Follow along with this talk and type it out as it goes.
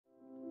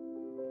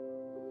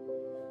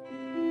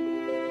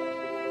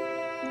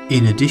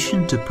In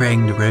addition to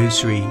praying the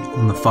Rosary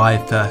on the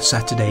 5 first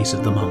Saturdays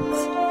of the month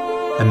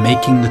and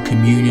making the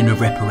Communion of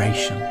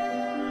Reparation,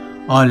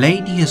 Our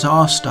Lady has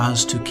asked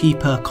us to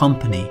keep her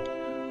company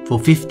for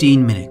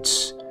 15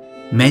 minutes,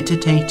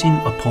 meditating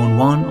upon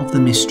one of the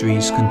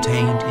mysteries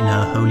contained in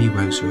her Holy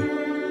Rosary.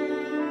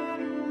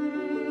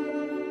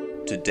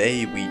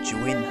 Today we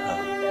join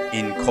her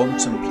in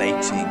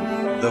contemplating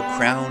the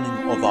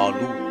crowning of our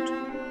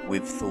Lord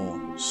with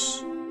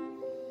thorns.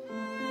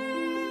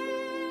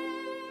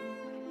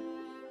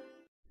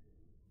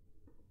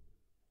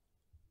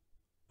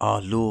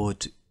 Our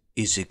Lord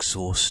is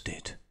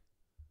exhausted,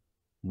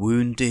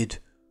 wounded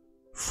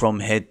from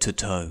head to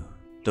toe.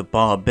 The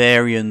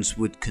barbarians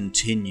would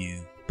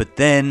continue, but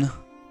then,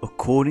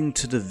 according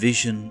to the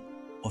vision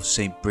of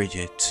St.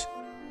 Bridget,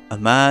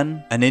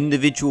 an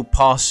individual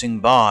passing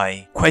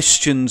by,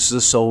 questions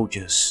the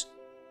soldiers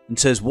and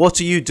says,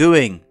 "What are you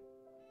doing?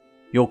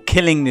 You're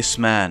killing this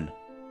man.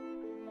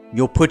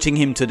 You're putting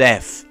him to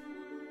death.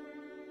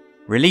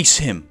 Release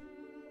him."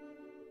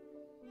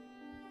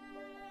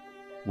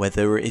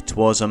 Whether it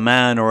was a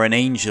man or an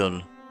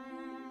angel,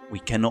 we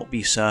cannot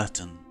be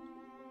certain.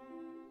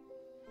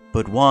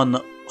 But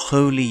one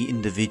holy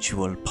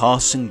individual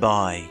passing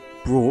by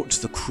brought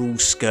the cruel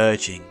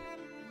scourging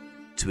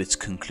to its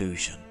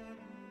conclusion.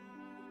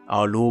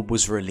 Our Lord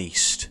was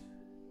released,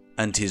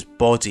 and his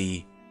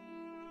body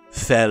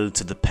fell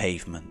to the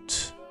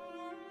pavement,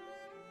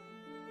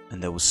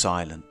 and there was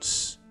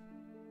silence.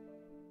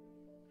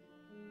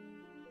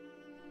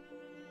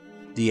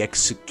 The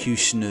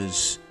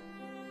executioners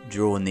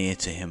draw near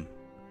to him,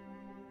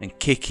 and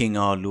kicking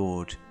our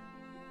Lord,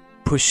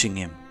 pushing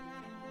him,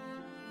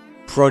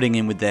 prodding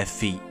him with their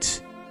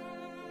feet,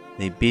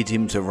 they bid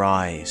him to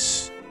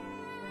rise.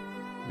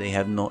 They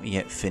have not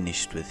yet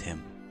finished with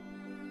him.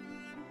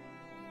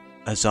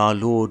 As our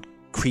Lord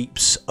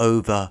creeps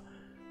over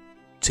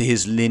to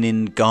his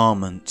linen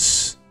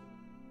garments,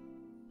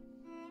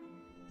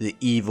 the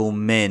evil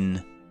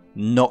men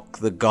knock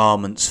the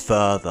garments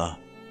further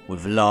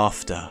with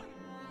laughter,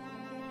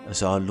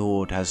 as our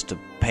Lord has to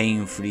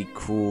painfully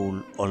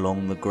crawl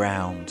along the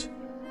ground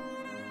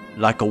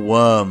like a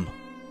worm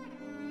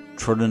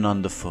trodden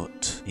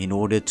underfoot in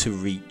order to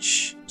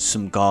reach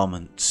some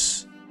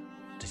garments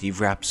that he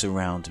wraps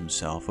around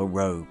himself, a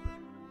robe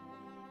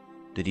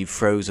that he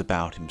throws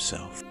about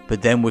himself.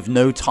 But then, with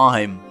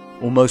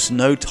almost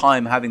no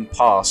time having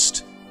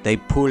passed, they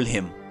pull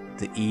him,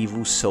 the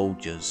evil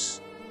soldiers,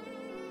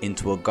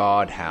 into a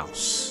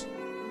guardhouse,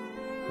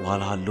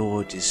 while our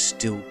Lord is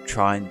still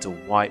trying to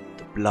wipe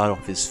the blood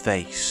off his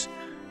face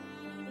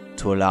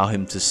to allow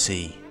him to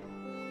see.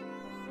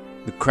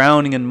 The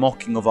crowning and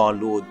mocking of our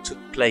Lord took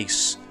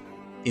place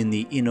in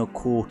the inner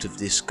court of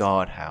this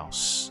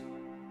guardhouse,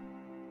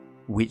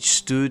 which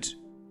stood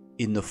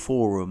in the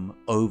forum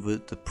over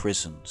the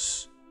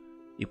prisons.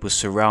 It was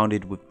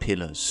surrounded with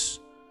pillars.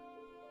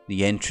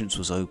 The entrance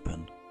was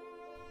open.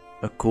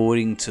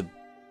 According to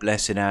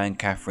Blessed Anne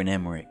Catherine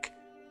Emmerich,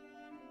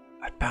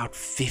 about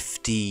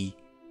 50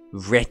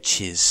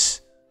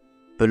 wretches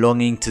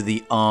belonging to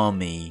the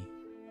army,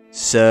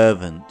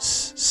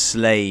 servants,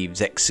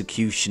 slaves,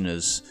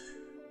 executioners,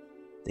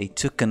 they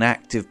took an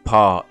active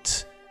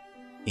part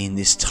in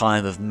this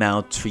time of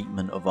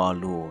maltreatment of our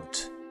Lord.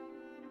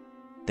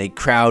 They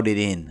crowded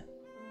in,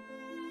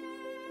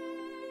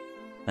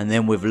 and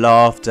then with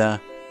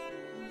laughter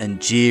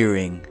and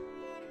jeering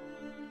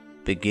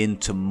begin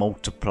to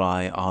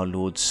multiply our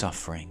Lord's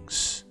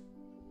sufferings.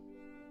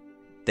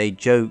 They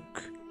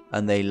joke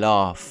and they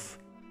laugh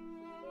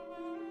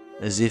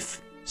as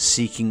if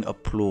seeking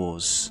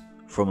applause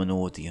from an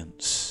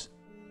audience.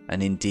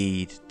 And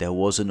indeed there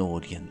was an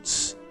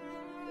audience,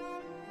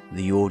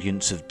 the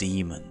audience of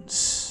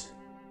demons.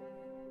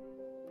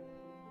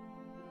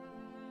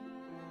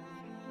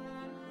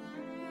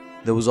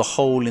 There was a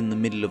hole in the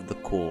middle of the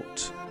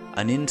court,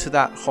 and into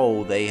that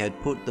hole they had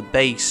put the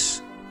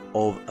base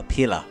of a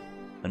pillar,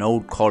 an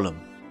old column,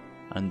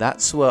 and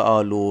that's where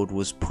our Lord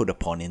was put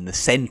upon, in the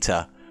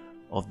centre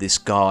of this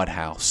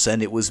guardhouse,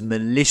 and it was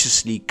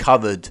maliciously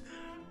covered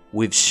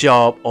with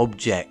sharp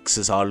objects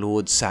as our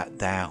Lord sat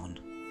down.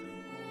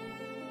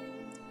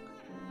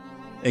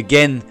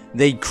 Again,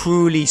 they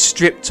cruelly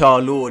stripped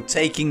our Lord,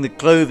 taking the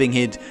clothing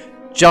he'd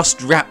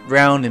just wrapped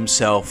round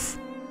himself,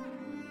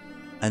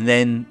 and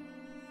then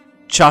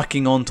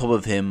chucking on top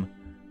of him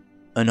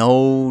an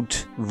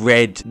old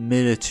red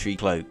military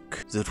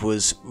cloak that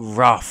was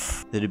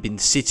rough, that had been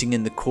sitting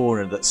in the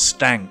corner, that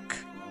stank,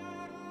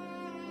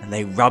 and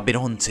they rub it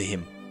onto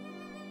him,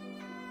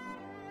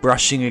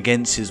 brushing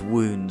against his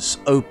wounds,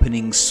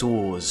 opening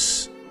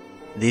sores.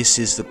 This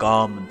is the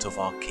garment of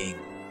our King.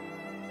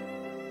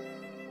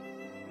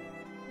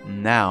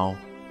 Now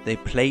they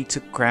plait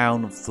a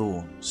crown of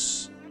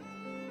thorns.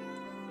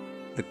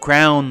 The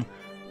crown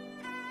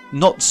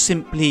not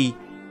simply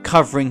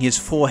covering his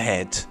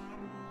forehead,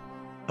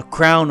 a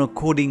crown,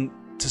 according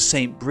to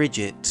St.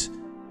 Bridget,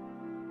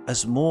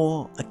 as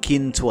more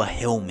akin to a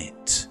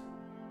helmet,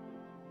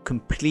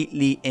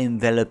 completely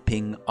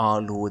enveloping our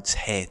Lord's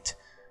head,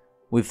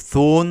 with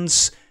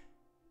thorns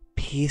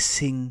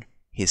piercing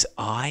his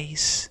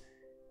eyes,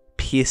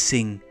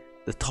 piercing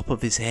the top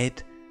of his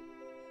head,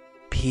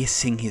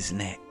 piercing his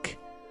neck.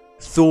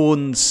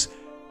 Thorns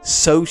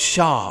so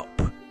sharp,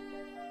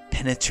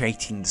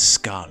 penetrating the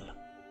skull.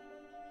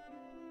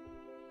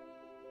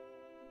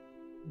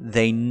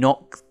 They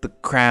knocked the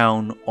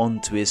crown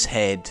onto his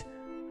head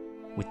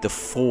with the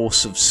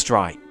force of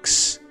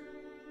strikes.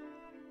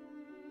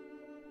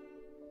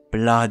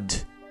 Blood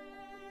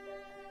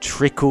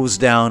trickles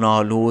down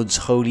our Lord's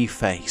holy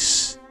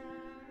face,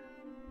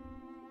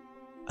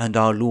 and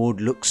our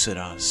Lord looks at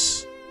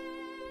us.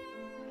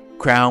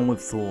 Crowned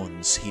with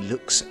thorns, he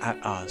looks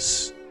at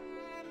us.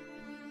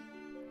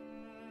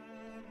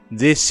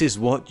 This is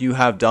what you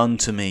have done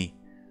to me,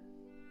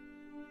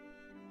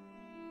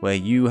 where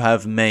you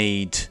have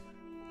made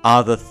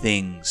other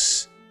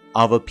things,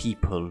 other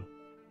people,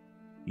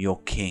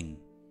 your king.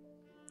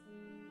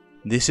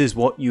 This is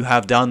what you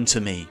have done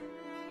to me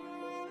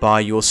by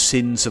your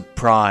sins of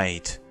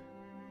pride,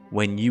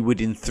 when you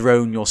would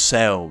enthrone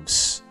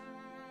yourselves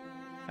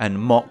and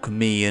mock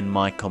me and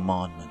my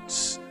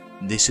commandments.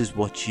 This is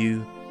what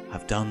you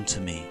have done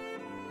to me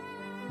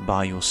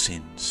by your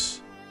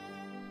sins.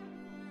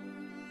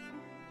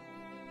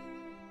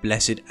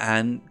 Blessed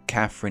Anne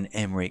Catherine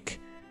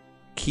Emmerich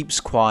keeps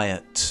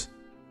quiet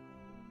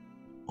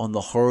on the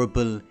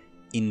horrible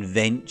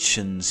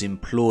inventions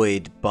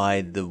employed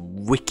by the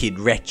wicked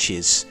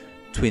wretches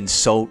to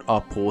insult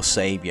our poor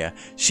Saviour.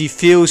 She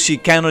feels she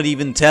cannot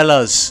even tell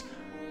us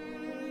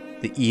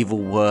the evil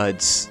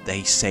words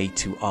they say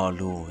to our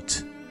Lord.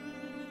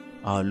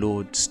 Our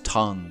Lord's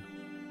tongue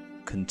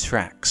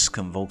contracts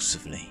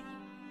convulsively.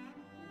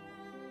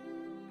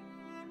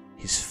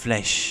 His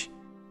flesh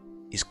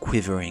is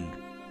quivering.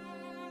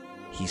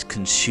 He's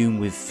consumed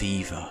with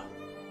fever.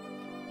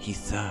 He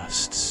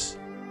thirsts.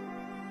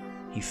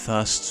 He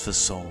thirsts for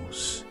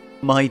souls.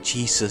 My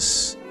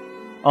Jesus,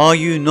 are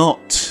you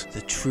not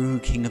the true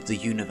King of the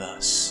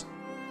universe?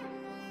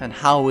 And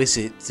how is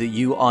it that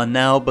you are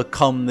now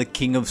become the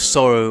King of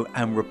sorrow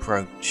and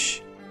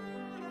reproach?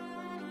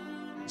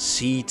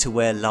 See to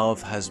where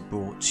love has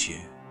brought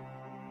you.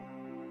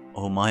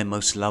 O my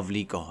most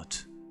lovely God,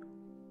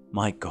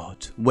 my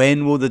God,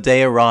 when will the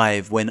day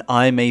arrive when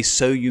I may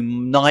so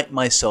unite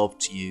myself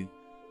to you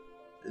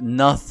that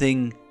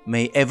nothing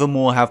may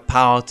evermore have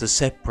power to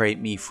separate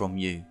me from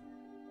you,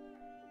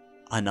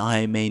 and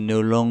I may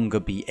no longer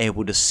be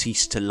able to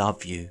cease to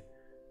love you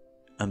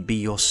and be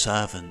your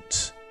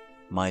servant,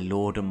 my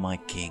Lord and my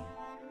King?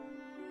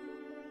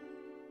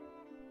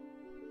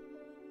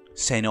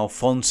 Saint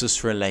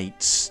Alphonsus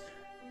relates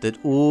that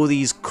all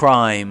these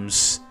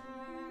crimes,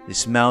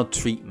 this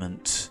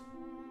maltreatment,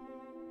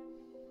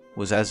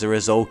 was as a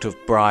result of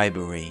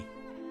bribery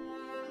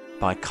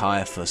by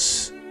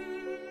Caiaphas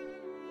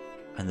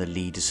and the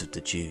leaders of the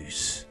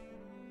Jews.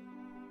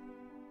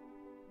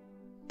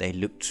 They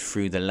looked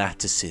through the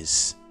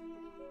lattices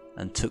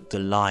and took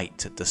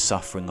delight at the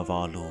suffering of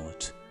our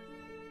Lord.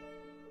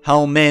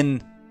 How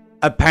men,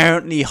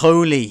 apparently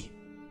holy,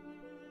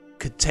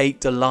 could take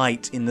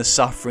delight in the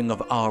suffering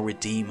of our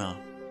Redeemer.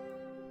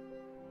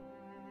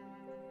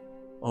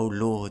 O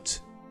Lord,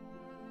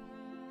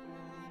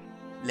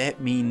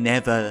 let me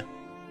never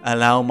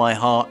allow my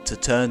heart to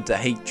turn to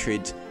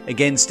hatred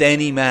against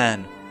any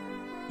man,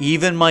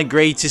 even my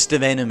greatest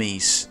of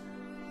enemies,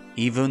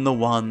 even the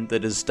one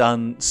that has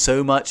done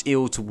so much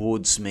ill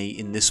towards me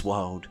in this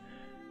world.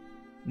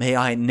 May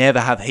I never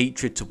have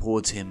hatred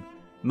towards him.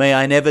 May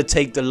I never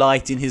take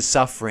delight in his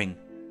suffering.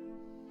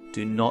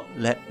 Do not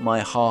let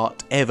my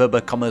heart ever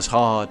become as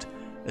hard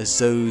as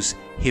those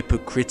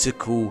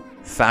hypocritical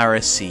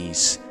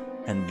Pharisees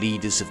and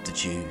leaders of the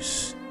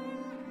Jews.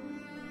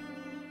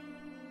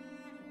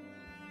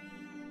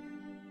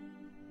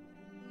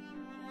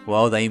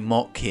 While they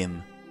mock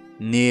him,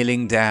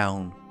 kneeling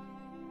down,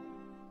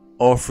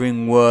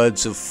 offering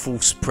words of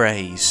false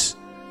praise,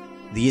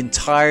 the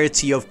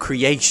entirety of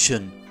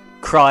creation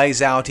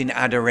cries out in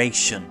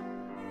adoration.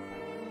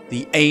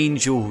 The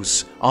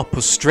angels are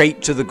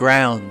prostrate to the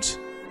ground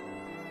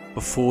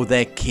before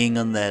their King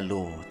and their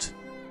Lord.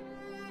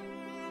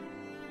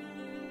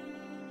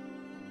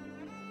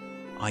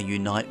 I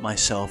unite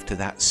myself to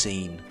that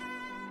scene,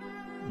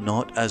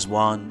 not as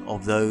one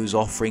of those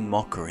offering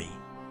mockery,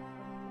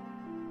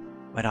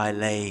 but I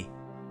lay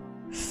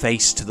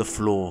face to the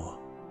floor,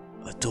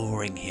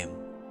 adoring him,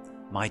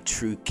 my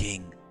true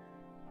King,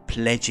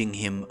 pledging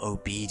him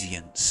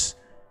obedience,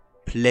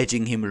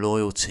 pledging him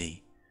loyalty.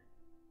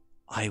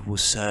 I will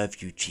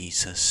serve you,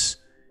 Jesus,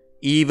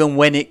 even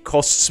when it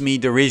costs me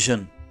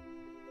derision,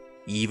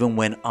 even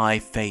when I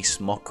face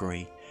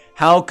mockery.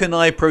 How can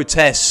I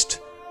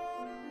protest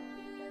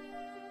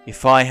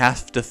if I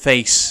have to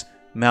face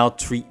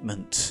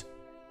maltreatment,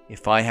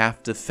 if I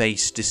have to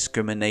face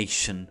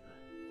discrimination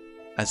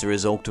as a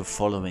result of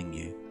following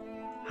you?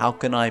 How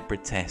can I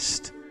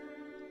protest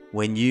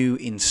when you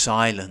in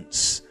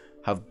silence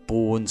have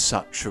borne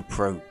such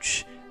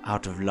reproach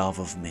out of love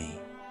of me?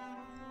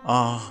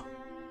 Ah,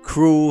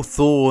 cruel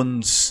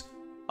thorns,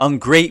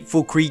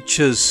 ungrateful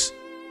creatures,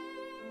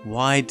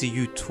 Why do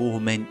you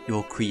torment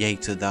your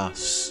Creator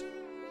thus?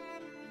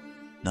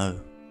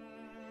 No,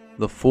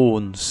 the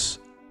thorns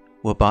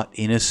were but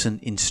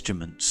innocent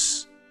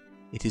instruments.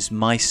 It is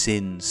my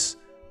sins,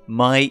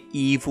 my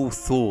evil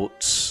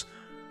thoughts,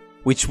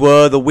 which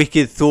were the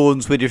wicked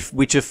thorns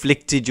which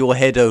afflicted your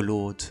head, O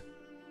Lord.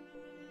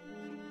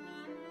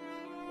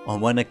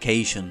 On one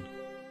occasion,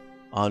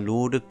 our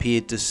Lord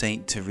appeared to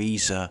Saint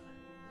Teresa,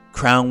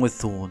 crowned with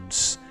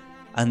thorns,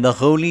 and the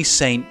holy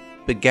saint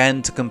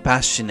began to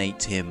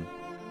compassionate him.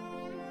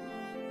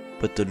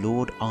 But the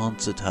Lord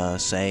answered her,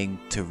 saying,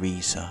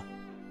 Teresa,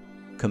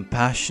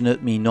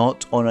 compassionate me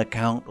not on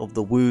account of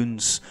the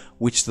wounds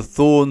which the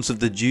thorns of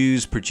the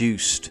Jews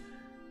produced,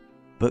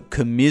 but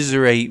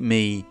commiserate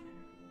me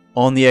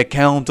on the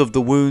account of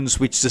the wounds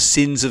which the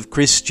sins of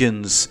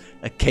Christians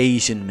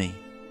occasion me.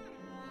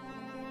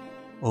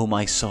 O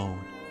my soul,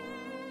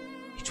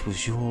 it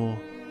was your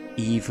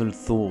evil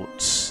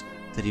thoughts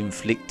that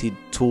inflicted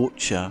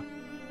torture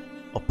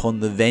upon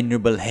the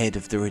venerable head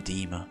of the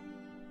Redeemer.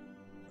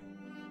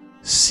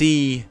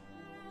 See,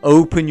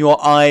 open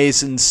your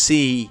eyes and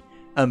see,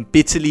 and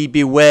bitterly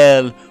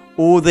bewail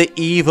all the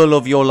evil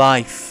of your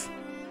life,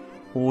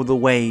 all the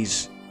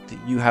ways that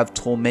you have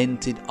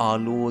tormented our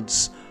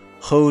Lord's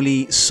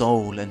holy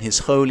soul and his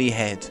holy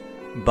head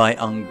by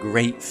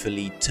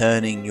ungratefully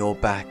turning your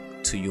back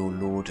to your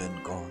Lord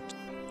and God.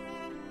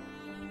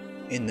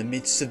 In the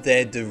midst of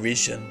their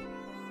derision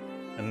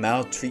and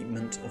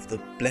maltreatment of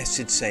the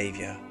blessed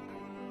Saviour,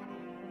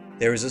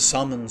 there is a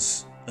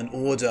summons, an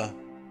order.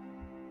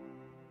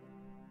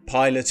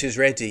 Pilate is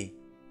ready.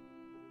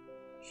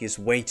 He is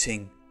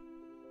waiting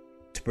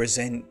to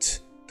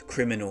present the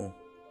criminal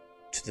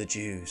to the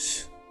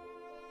Jews.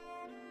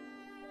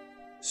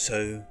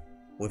 So,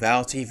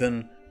 without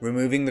even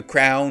removing the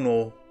crown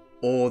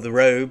or the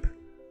robe,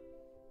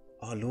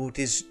 our Lord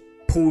is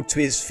pulled to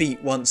his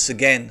feet once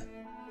again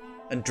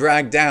and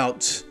dragged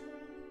out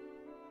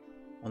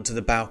onto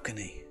the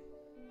balcony.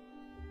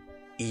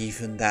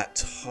 Even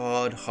that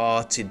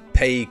hard-hearted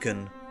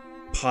pagan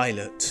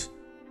Pilate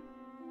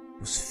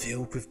was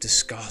filled with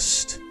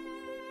disgust,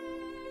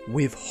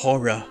 with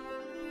horror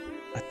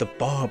at the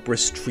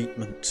barbarous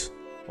treatment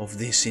of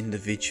this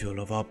individual,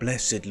 of our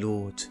blessed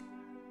Lord.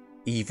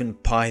 Even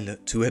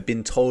Pilate, who had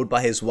been told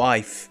by his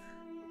wife,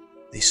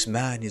 this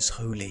man is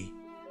holy.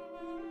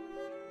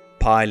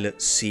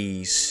 Pilate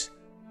sees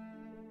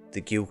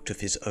the guilt of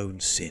his own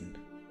sin,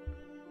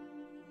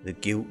 the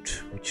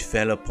guilt which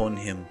fell upon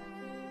him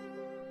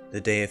the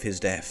day of his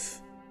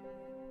death,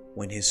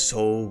 when his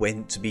soul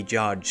went to be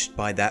judged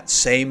by that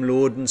same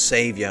Lord and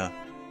Saviour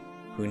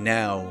who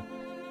now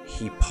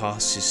he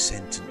passes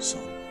sentence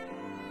on.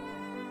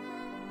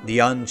 The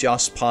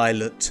unjust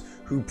Pilate,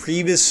 who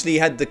previously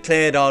had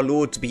declared our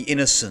Lord to be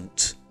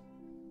innocent,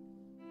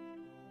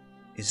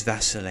 is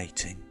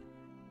vacillating.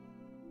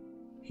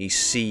 He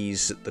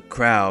sees that the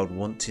crowd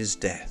want his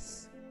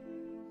death,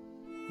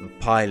 and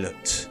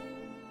Pilate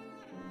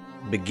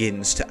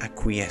begins to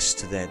acquiesce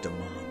to their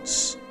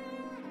demands.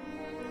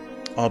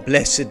 Our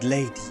Blessed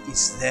Lady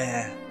is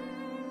there.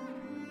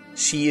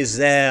 She is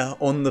there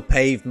on the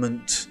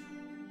pavement.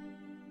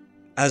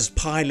 As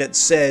Pilate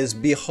says,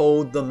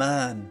 behold the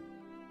man.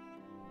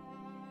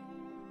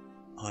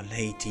 Our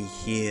Lady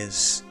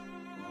hears,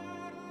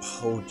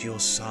 behold your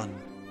son,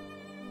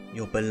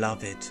 your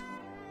beloved,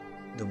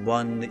 the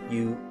one that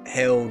you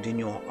held in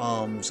your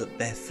arms at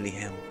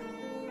Bethlehem,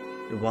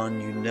 the one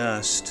you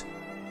nursed,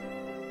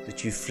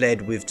 that you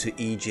fled with to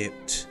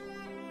Egypt,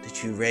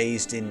 that you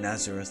raised in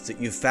Nazareth, that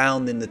you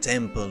found in the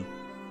temple.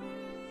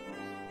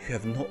 You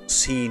have not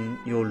seen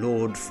your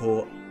Lord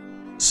for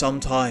some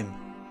time.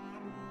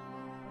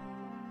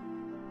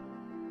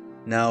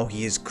 Now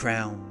he is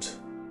crowned,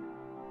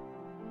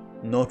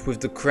 not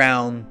with the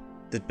crown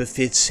that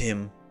befits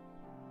him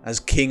as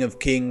King of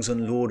Kings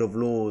and Lord of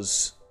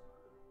Lords,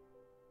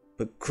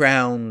 but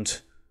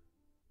crowned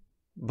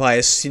by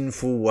a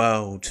sinful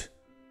world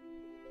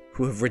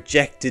who have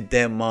rejected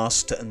their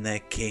Master and their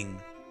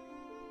King.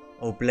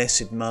 O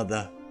Blessed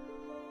Mother,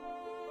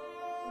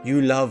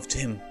 you loved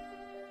him,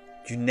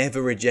 you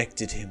never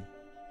rejected him,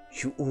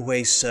 you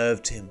always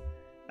served him,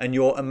 and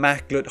your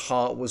immaculate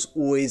heart was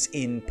always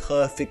in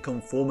perfect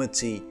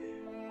conformity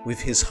with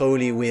his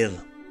holy will.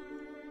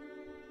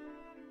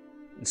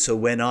 And so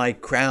when I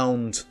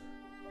crowned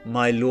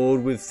my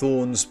Lord with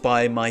thorns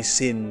by my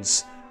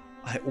sins,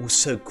 I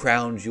also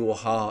crowned your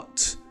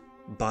heart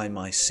by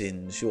my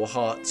sins, your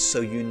heart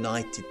so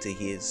united to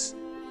his.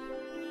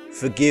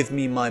 Forgive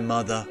me, my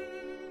mother,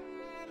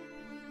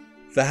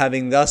 for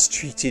having thus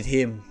treated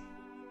him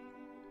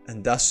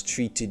and thus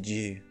treated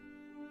you.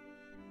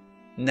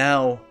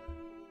 Now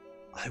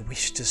I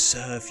wish to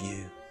serve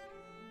you.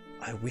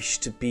 I wish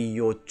to be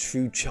your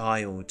true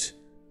child.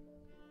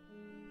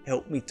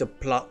 Help me to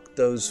pluck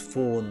those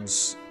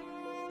thorns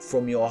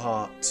from your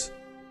heart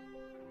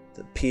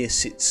that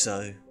pierce it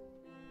so.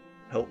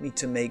 Help me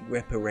to make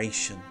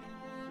reparation.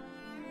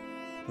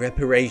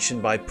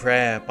 Reparation by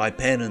prayer, by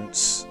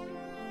penance,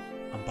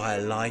 and by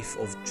a life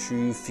of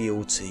true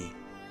fealty,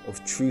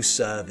 of true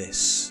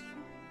service,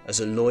 as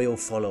a loyal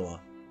follower,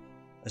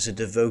 as a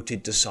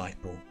devoted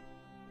disciple.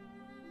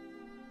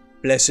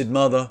 Blessed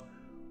Mother,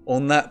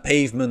 on that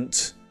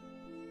pavement,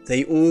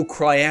 they all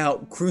cry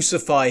out,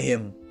 "Crucify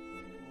him!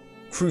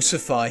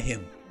 Crucify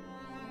him!"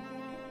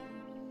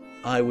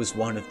 I was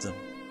one of them.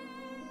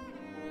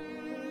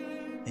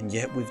 And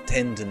yet with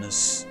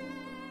tenderness,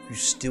 you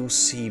still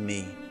see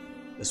me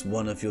as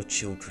one of your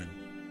children.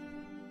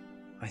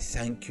 I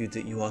thank you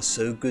that you are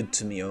so good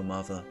to me, O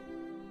Mother,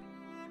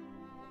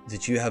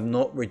 that you have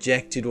not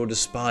rejected or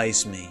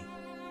despised me,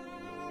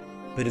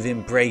 but have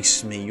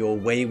embraced me, your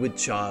wayward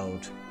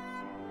child,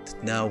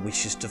 that now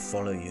wishes to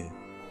follow you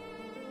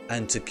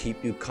and to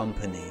keep you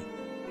company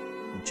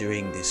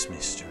during this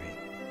mystery.